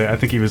only out there. I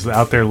think he was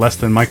out there less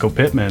than Michael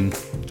Pittman.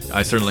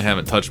 I certainly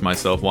haven't touched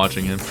myself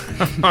watching him.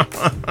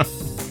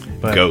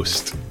 But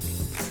Ghost.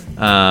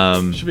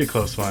 Should be a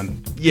close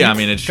one. Yeah, I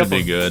mean, it should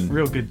be good.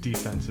 Real good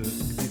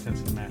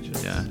defensive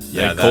matches.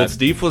 Yeah. Colts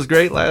Deep was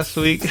great last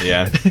week.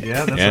 Yeah.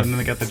 Yeah, that's when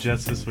they got the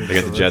Jets this week.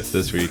 They got the Jets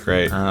this week,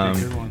 right?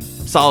 Good one.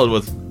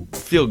 Solid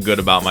feel good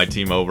about my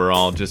team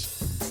overall. Just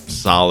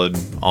solid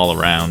all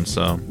around.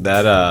 So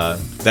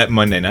that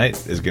Monday night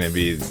that's gonna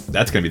be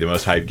the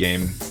most hyped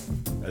game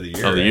of the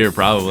year. Of the year,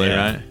 probably,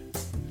 right?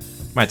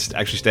 Might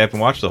actually stay up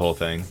and watch the whole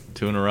thing.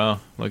 2 in a row.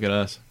 Look at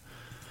us.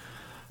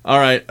 All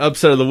right,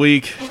 upset of the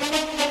week.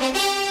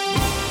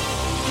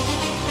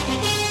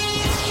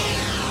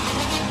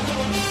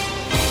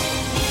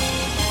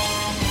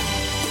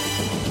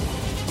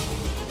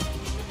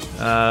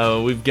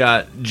 We've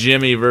got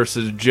Jimmy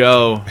versus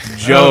Joe.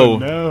 Joe,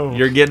 no.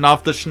 You're getting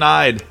off the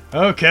schneid.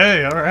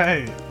 Okay, all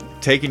right.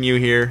 Taking you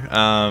here.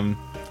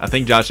 I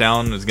think Josh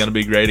Allen is going to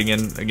be great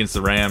again against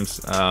the Rams.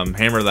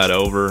 Hammer that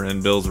over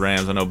in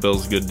Bills-Rams. I know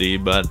Bills good D,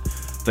 but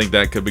I think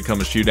that could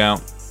become a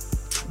shootout.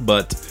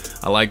 But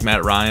I like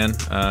Matt Ryan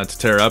to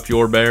tear up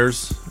your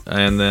Bears.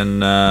 And then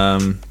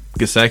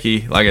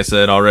Gesicki, like I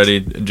said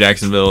already,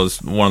 Jacksonville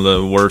is one of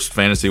the worst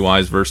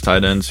fantasy-wise versus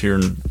tight ends here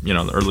in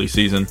the early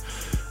season.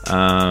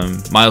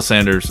 Miles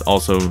Sanders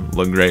also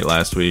looked great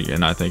last week,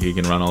 and I think he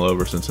can run all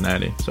over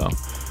Cincinnati. So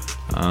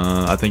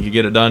I think you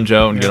get it done,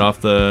 Joe, and get off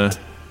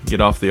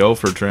the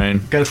Ofer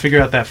train. Got to figure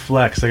out that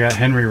flex. I got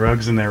Henry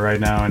Ruggs in there right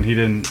now, and he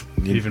didn't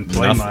even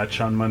play much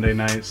on Monday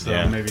night.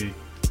 So maybe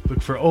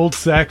look for old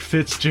Zach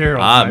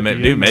Fitzgerald.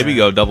 Maybe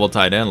go double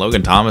tight end.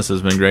 Logan Thomas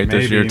has been great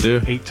this year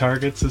too. 8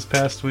 targets this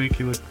past week.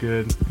 He looked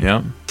good.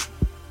 Yeah.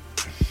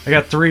 I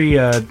got 3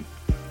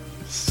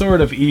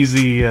 sort of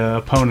easy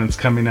opponents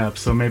coming up,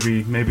 so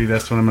maybe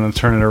that's when I'm going to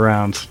turn it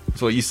around.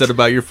 That's what you said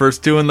about your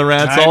first 2 in the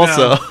Rats I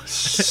also. know.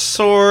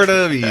 Sort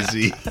of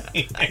easy.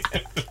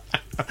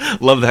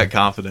 Love that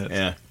confidence.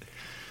 Yeah.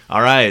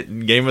 All right,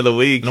 game of the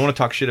week. I don't want to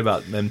talk shit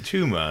about them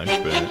too much,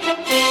 but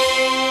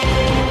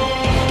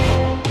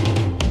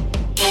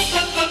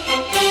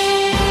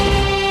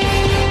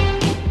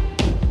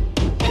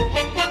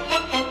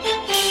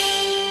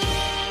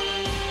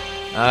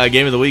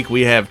game of the week,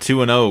 we have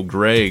 2-0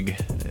 Greg,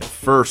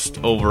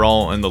 first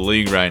overall in the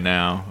league right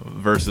now,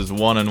 versus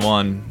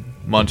 1-1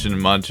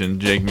 Munchin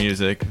Jake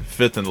Music,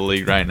 5th in the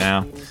league right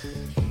now.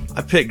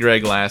 I picked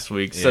Greg last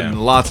week, said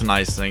lots of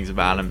nice things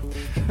about him.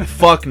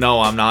 Fuck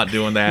no, I'm not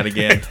doing that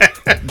again.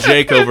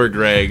 Jake over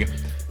Greg.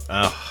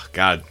 Oh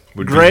God,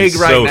 Greg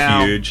right so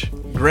now. Huge.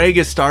 Greg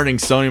is starting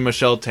Sony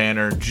Michel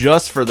Tanner.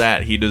 Just for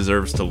that, he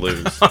deserves to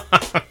lose.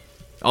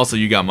 Also,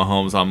 you got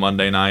Mahomes on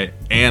Monday night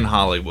and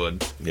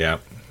Hollywood. Yeah.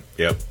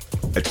 Yep.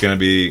 It's going to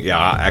be,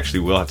 I actually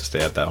will have to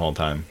stay up that whole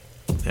time.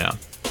 Yeah.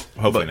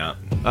 Hopefully not.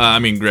 I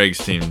mean, Greg's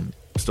team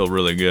still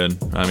really good.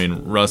 I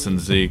mean, Russ and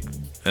Zeke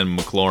and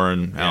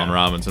McLaurin, Allen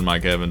Robinson,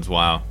 Mike Evans,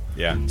 wow.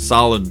 Yeah.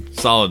 Solid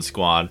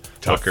squad.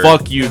 Tucker. Well,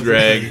 fuck you,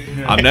 Greg.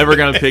 I'm never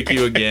going to pick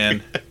you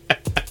again.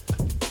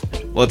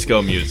 Let's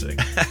go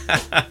music.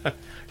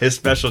 His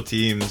special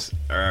teams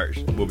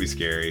will be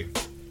scary.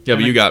 Yeah,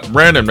 but you got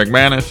Brandon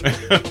McManus.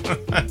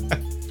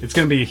 It's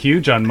going to be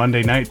huge on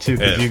Monday night, too,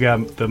 because you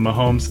got the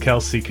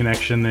Mahomes-Kelsey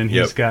connection, and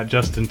he's got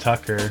Justin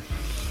Tucker,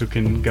 who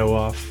can go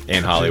off.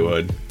 And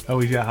Hollywood. Oh,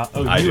 you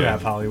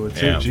have Hollywood,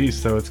 too. Yeah. Geez,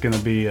 so it's going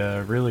to be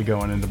really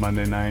going into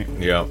Monday night.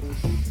 Yep.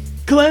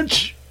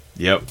 Clinch!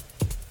 Yep.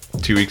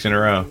 2 weeks in a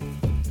row.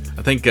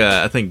 I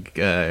think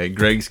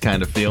Greg's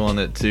kind of feeling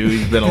it, too.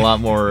 He's been a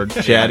lot more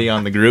chatty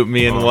on the group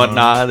me and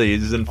whatnot.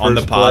 He's in first on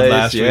the pod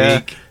place. last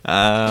week.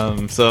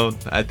 So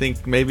I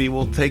think maybe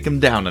we'll take him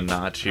down a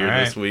notch here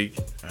this week.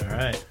 All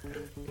right.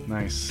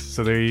 Nice.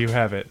 So there you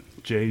have it.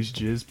 Jay's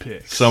Jizz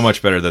Picks. So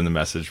much better than the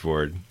message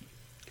board.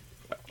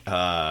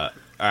 All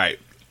right.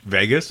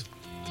 Vegas?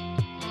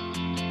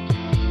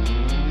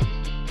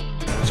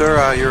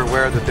 Sir, you're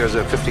aware that there's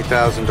a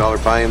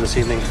 $50,000 buy-in this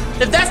evening?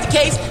 If that's the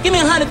case, give me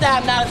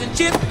 $100,000 in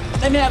chips.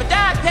 Let me have a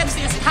Diet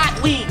Pepsi and some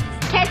hot weed.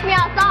 Catch me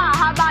outside.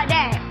 How about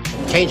that?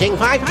 Changing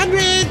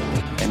 500.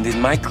 And And in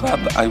my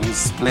club, I will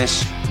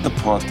splash the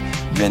pot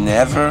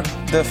whenever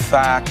the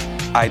fuck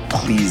I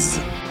please.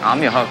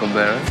 I'm your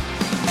Huckleberry.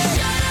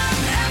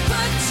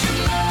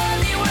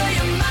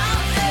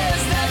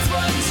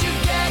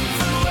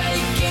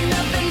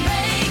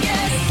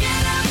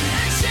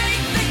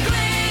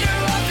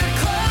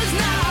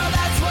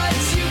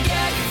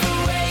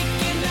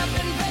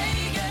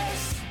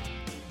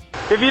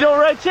 If you don't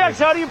write checks,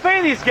 how do you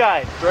pay these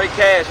guys? Straight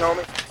cash,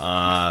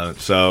 homie.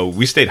 So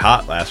we stayed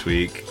hot last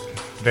week.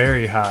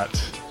 Very hot.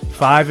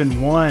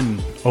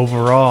 5-1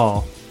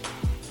 overall.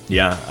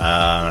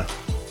 Yeah.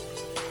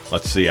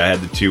 Let's see. I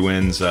had the 2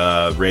 wins,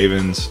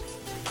 Ravens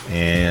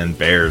and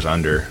Bears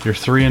under. You're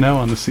 3-0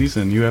 on the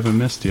season. You haven't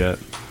missed yet.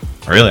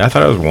 Really? I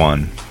thought I was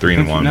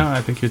 3-1. No, I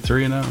think you're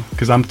 3-0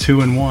 because I'm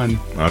 2-1.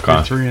 Okay.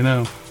 You're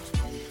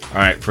 3-0. All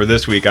right. For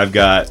this week, I've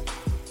got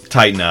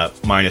tighten up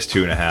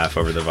 -2.5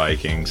 over the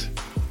Vikings.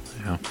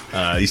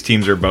 Yeah. These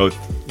teams are both,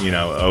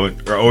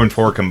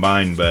 0-4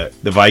 combined, but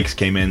the Vikes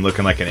came in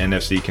looking like an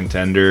NFC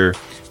contender.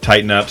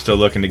 Tighten up, still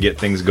looking to get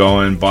things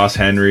going. Boss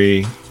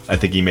Henry, I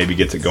think he maybe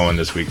gets it going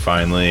this week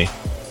finally.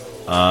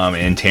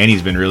 And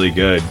Tanny's been really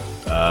good.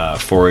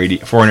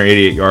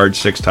 488 yards,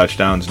 6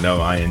 touchdowns, no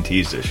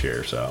INTs this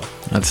year. So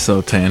that's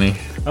so Tanny.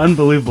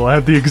 Unbelievable. I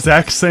have the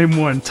exact same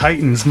one.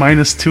 Titans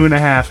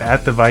 -2.5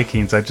 at the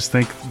Vikings. I just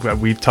think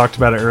we talked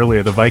about it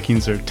earlier. The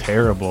Vikings are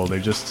terrible. They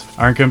just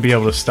aren't going to be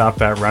able to stop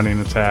that running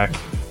attack,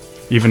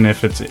 even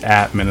if it's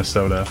at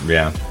Minnesota.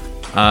 Yeah.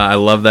 I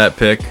love that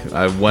pick.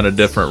 I went a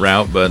different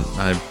route, but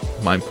I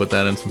might put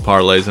that in some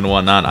parlays and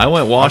whatnot. I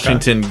went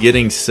Washington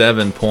getting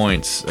 7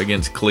 points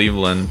against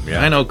Cleveland.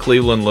 Yeah. I know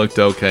Cleveland looked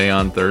okay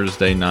on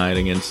Thursday night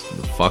against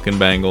the fucking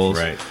Bengals.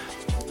 Right.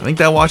 I think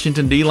that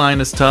Washington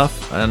D-line is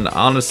tough, and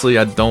honestly,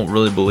 I don't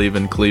really believe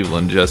in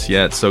Cleveland just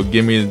yet, so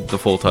give me the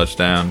full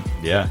touchdown.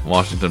 Yeah.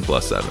 Washington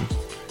 +7.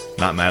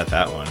 Not mad at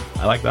that one.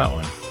 I like that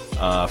one.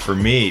 For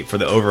me, for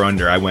the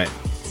over-under,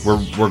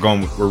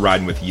 we're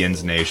riding with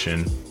Yin's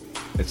Nation.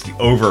 It's the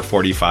over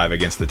 45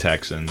 against the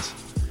Texans.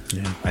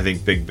 Yeah. I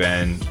think Big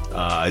Ben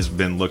has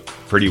been looked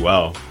pretty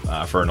well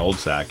for an old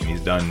sack, and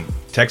he's done.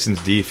 Texans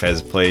def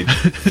has played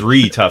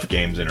 3 tough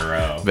games in a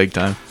row. Big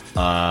time.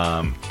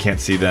 Can't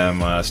see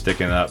them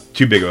sticking up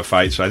too big of a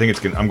fight, so I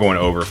think I'm going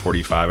over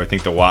 45. I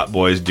think the Watt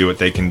boys do what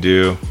they can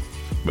do,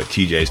 but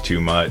TJ's too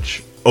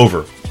much.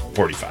 Over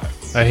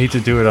 45. I hate to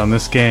do it on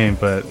this game,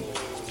 but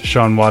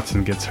Deshaun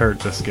Watson gets hurt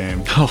this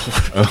game.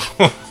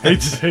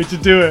 hate to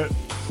do it.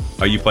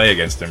 Oh, you play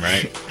against him,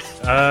 right?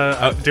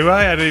 Do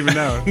I? I didn't even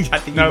know. I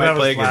think you might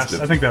play against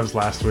him. I think that was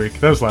last week.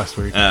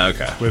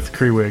 Okay. With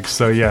Kreewig.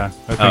 So yeah,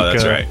 I think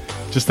that's right.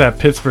 Just that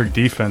Pittsburgh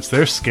defense,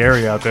 they're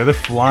scary out there. They're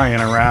flying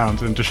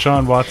around, and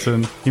Deshaun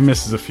Watson, he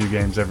misses a few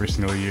games every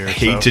single year.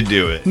 Hate to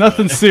do it.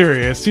 Nothing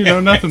serious,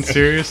 nothing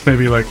serious.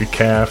 Maybe like a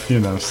calf,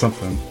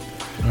 something.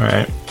 All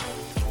right.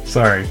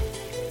 Sorry.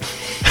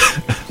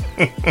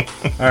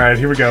 All right,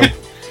 here we go.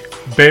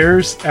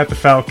 Bears at the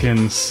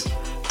Falcons.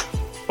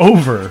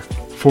 Over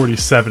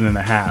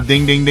 47.5.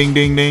 Ding, ding, ding,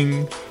 ding,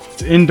 ding.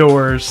 It's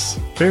indoors.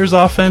 Bears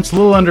offense, a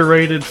little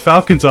underrated.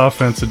 Falcons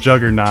offense, a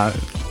juggernaut.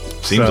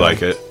 Seems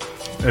like it.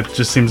 It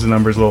just seems the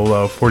number's a little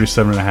low.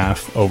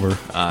 47.5 over.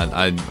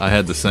 I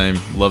had the same.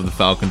 Love the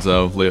Falcons,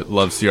 though.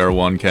 Love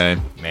CR1K.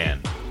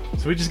 Man.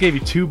 So we just gave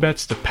you 2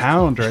 bets to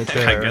pound right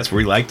there. I guess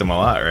we liked them a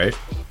lot, right?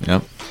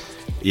 Yep.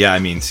 Yeah, I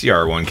mean,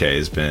 CR1K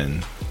has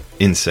been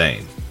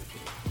insane.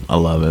 I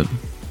love it.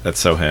 That's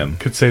so him.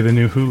 Could say the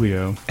new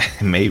Julio.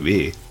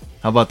 Maybe.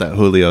 How about that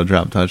Julio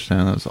drop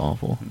touchdown? That was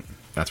awful.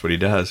 That's what he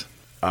does.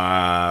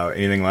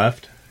 Anything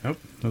left? Nope.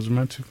 Those are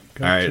my 2.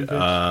 All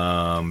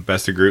right.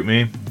 Best of group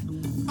me.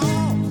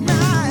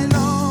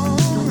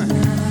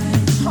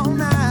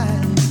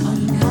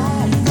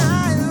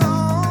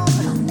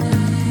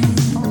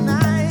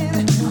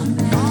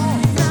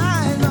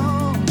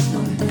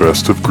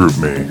 Best of group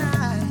me.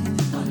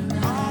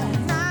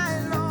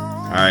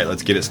 All right,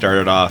 let's get it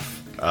started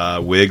off.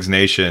 Wigs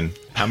Nation.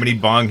 How many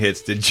bong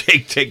hits did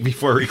Jake take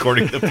before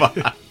recording the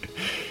pod?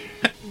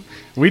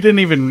 We didn't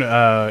even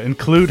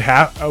include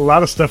a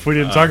lot of stuff we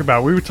didn't talk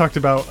about. We talked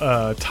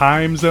about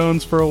time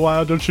zones for a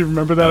while. Don't you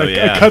remember that?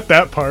 I cut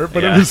that part,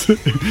 but it was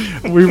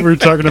we were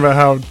talking about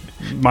how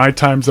my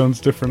time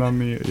zone's different on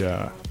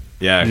the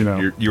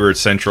Yeah, you were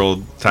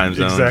Central Time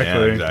Zone.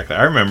 Exactly. Yeah, exactly.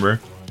 I remember.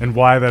 And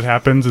why that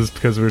happens is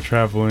because we're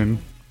traveling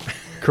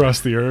across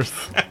the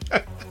earth.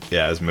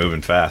 Yeah, it's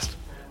moving fast.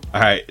 All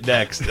right,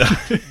 next.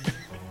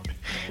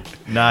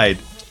 Nide.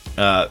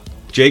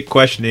 Jake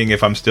questioning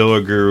if I'm still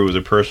a guru was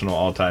a personal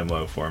all-time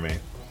low for me.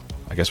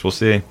 I guess we'll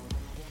see.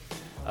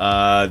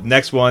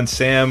 Next one,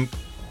 Sam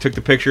took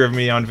the picture of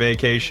me on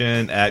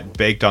vacation at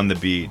Baked on the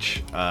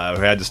Beach. I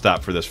had to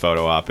stop for this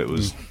photo op.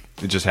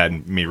 It just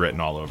had me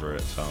written all over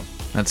it. So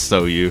that's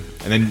so you.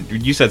 And then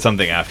you said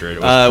something after it.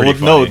 It was pretty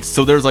funny. No.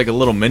 So there's like a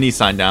little mini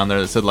sign down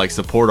there that said like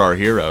support our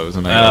heroes,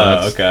 and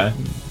okay.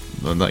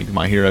 Like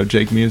my hero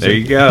Jake music. There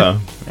you go.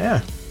 Yeah.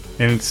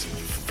 And it's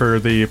for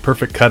the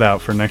perfect cutout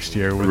for next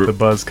year with the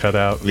Buzz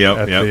cutout at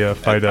the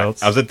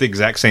Fidels. I was at the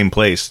exact same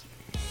place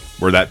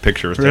where that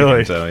picture was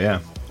taken. So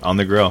yeah, on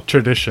the grill.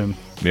 Tradition.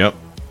 Yep.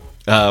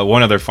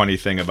 One other funny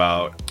thing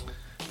about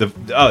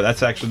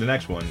that's actually the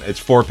next one. It's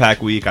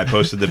 4-pack week. I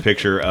posted the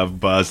picture of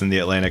Buzz in the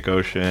Atlantic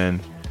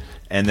Ocean,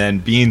 and then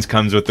Beans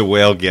comes with the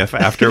whale gif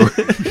afterward.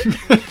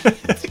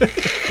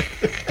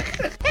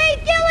 Hey,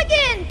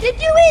 Gilligan, did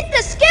you eat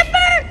the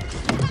skipper?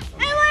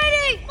 Hey,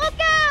 lady, look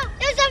out!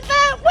 There's a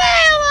fat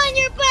whale on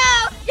your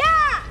boat!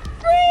 Yeah!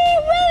 Free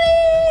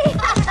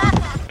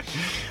Willy!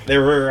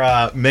 There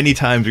were many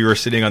times we were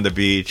sitting on the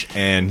beach,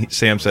 and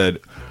Sam said,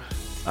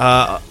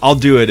 I'll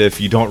do it if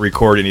you don't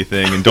record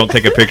anything and don't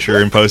take a picture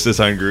and post this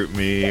on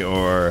GroupMe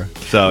or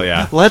so.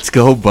 Yeah, let's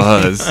go,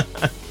 Buzz.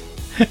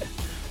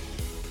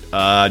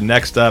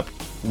 Next up,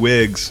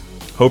 Wiggs.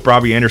 Hope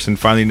Robbie Anderson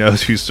finally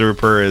knows who Sir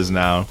Purr is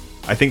now.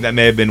 I think that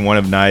may have been one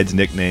of Nide's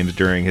nicknames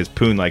during his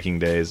poon liking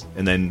days.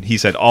 And then he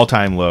said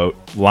all-time low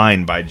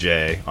line by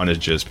Jay on his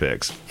Jizz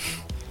picks.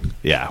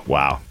 Yeah,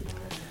 wow,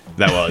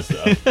 that was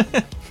though.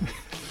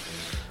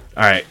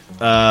 All right.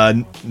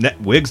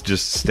 Wiggs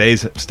just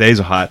stays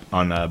hot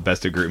on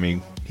Best of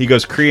GroupMe. He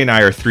goes, Cree and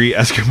I are 3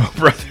 Eskimo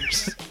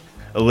brothers.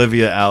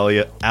 Olivia,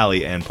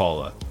 Allie, and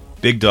Paula.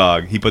 Big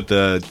Dog. He put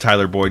the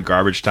Tyler Boyd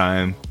garbage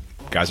time.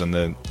 Guys on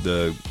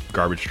the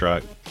garbage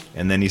truck.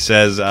 And then he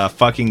says,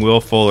 fucking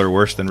Will Fuller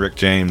worse than Rick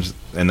James.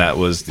 And that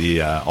was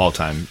the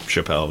all-time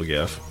Chappelle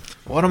gif.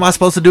 What am I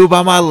supposed to do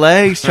about my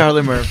legs,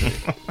 Charlie Murphy?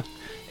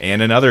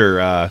 And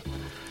another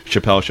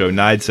Chappelle show.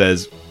 Nide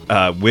says,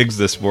 Wiggs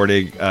this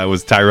morning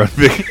was Tyrone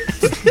Biggins.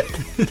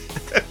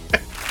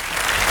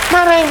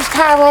 My name is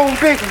Tyrone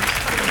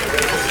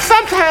Biggins.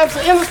 Sometimes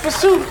the endless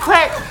pursuit of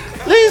crack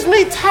leaves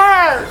me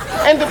tired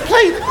and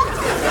depleted.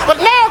 But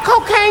now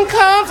cocaine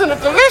comes in a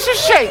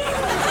delicious shape.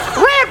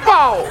 Red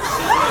balls.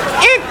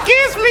 It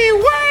gives me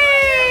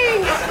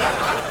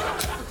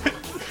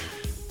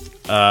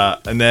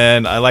wings. And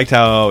then I liked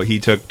how he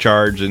took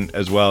charge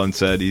as well and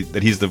said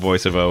that he's the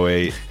voice of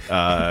 08.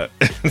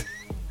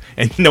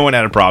 And no one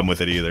had a problem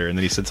with it either. And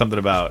then he said something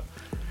about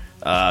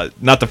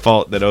not the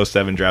fault that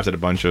 07 drafted a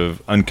bunch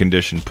of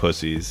unconditioned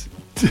pussies.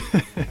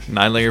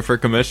 Nine-layer for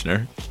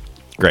commissioner.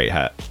 Great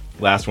hat.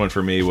 Last one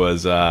for me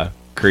was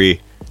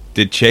Cree.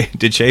 Did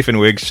Chafe and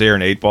Wiggs share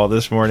an 8-ball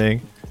this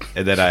morning?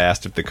 And then I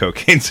asked if the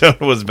cocaine zone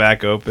was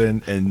back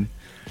open. And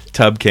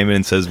Tub came in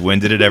and says, when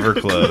did it ever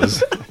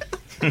close?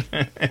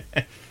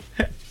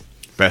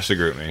 Best of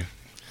GroupMe.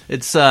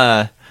 It's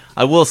I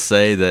will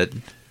say that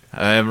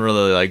I haven't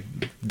really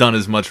done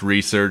as much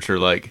research or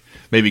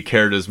maybe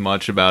cared as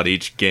much about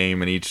each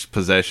game and each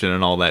possession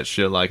and all that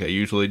shit like I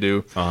usually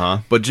do.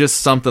 But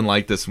just something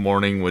like this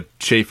morning with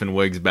Chafe and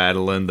Wiggs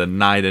battling, the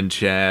Knight and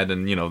Chad,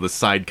 and the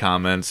side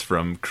comments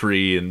from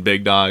Cree and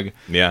Big Dog.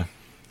 Yeah,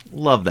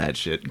 love that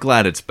shit.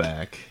 Glad it's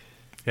back.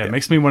 Yeah, it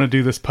makes me want to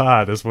do this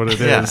pod. Is what it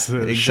is.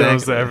 It exactly.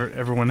 shows that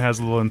everyone has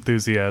a little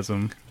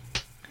enthusiasm.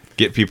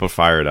 Get people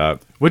fired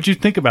up. What'd you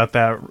think about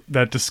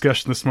that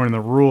discussion this morning,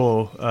 the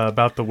rule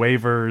about the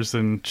waivers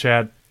and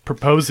Chad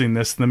proposing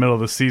this in the middle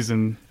of the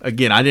season?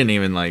 Again, I didn't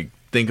even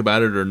think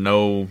about it or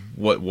know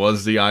what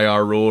was the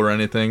IR rule or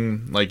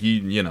anything.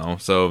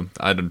 So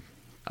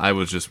I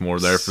was just more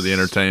there for the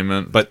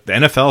entertainment. But the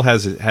NFL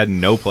has had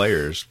no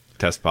players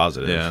test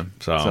positive. Yeah.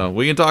 So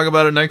we can talk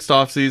about it next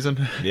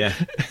offseason. Yeah.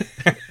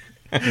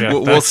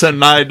 We'll send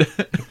Nide.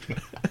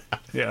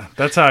 Yeah,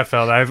 that's how I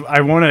felt.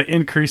 I want to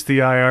increase the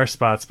IR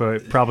spots,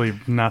 but probably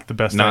not the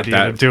best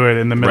idea to do it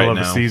in the middle of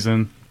the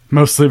season.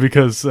 Mostly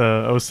because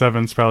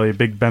 07 is probably a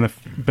big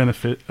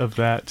benefit of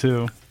that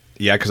too.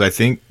 Yeah, because I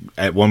think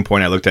at one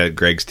point I looked at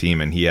Greg's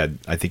team and he had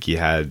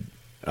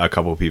a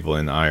couple people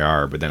in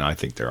IR, but then I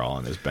think they're all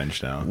on his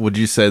bench now. Would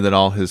you say that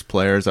all his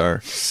players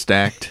are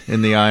stacked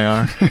in the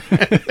IR?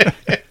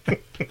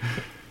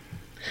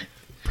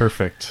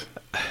 Perfect.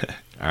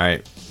 All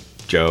right,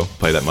 Joe,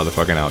 play that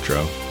motherfucking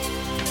outro.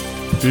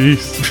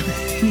 Peace.